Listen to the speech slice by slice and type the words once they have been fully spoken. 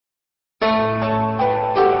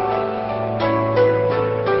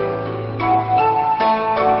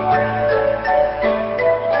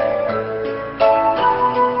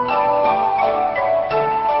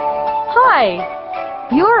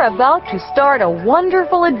You're about to start a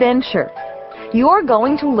wonderful adventure. You're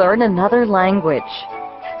going to learn another language.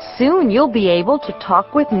 Soon you'll be able to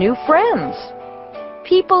talk with new friends,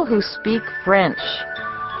 people who speak French.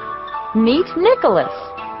 Meet Nicholas,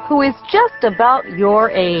 who is just about your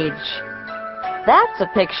age. That's a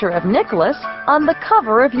picture of Nicholas on the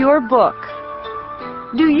cover of your book.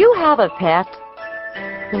 Do you have a pet?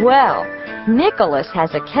 Well, Nicholas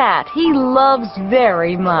has a cat he loves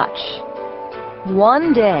very much.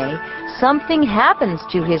 One day, something happens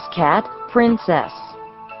to his cat, Princess.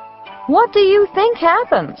 What do you think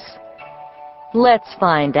happens? Let's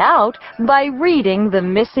find out by reading The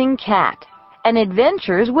Missing Cat, an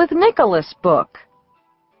Adventures with Nicholas book.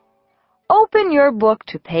 Open your book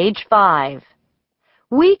to page 5.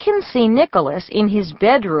 We can see Nicholas in his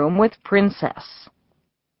bedroom with Princess.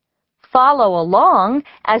 Follow along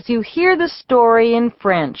as you hear the story in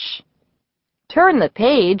French. Turn the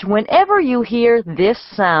page whenever you hear this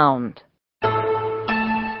sound.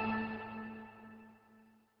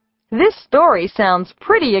 This story sounds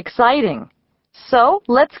pretty exciting. So,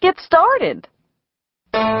 let's get started.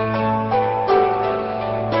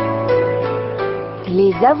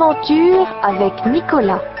 Les aventures avec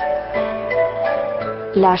Nicolas.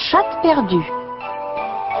 La chatte perdue.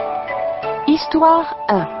 Histoire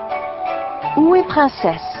 1. Où est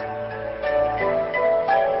Princesse?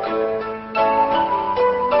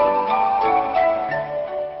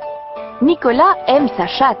 Nicolas aime sa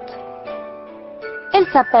chatte. Elle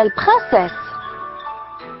s'appelle Princesse.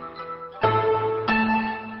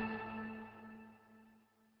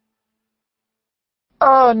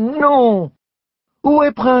 Ah non! Où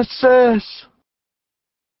est Princesse?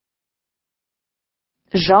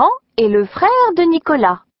 Jean est le frère de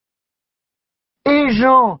Nicolas. Et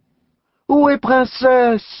Jean? Où est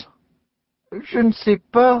Princesse? Je ne sais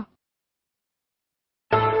pas.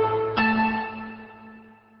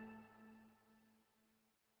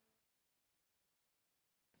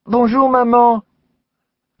 Bonjour maman.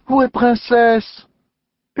 Où est Princesse?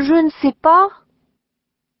 Je ne sais pas.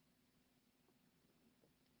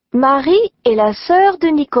 Marie est la sœur de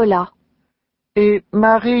Nicolas. Et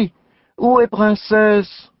Marie? Où est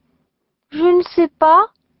Princesse? Je ne sais pas.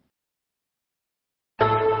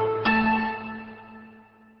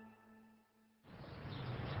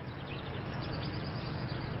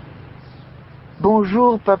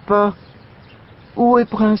 Bonjour papa. Où est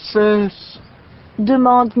Princesse?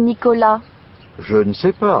 Demande Nicolas. Je ne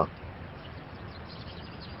sais pas.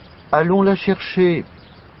 Allons la chercher.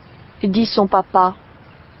 Dit son papa.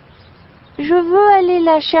 Je veux aller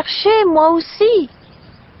la chercher, moi aussi,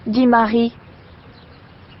 dit Marie.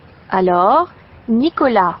 Alors,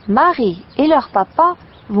 Nicolas, Marie et leur papa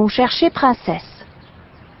vont chercher Princesse.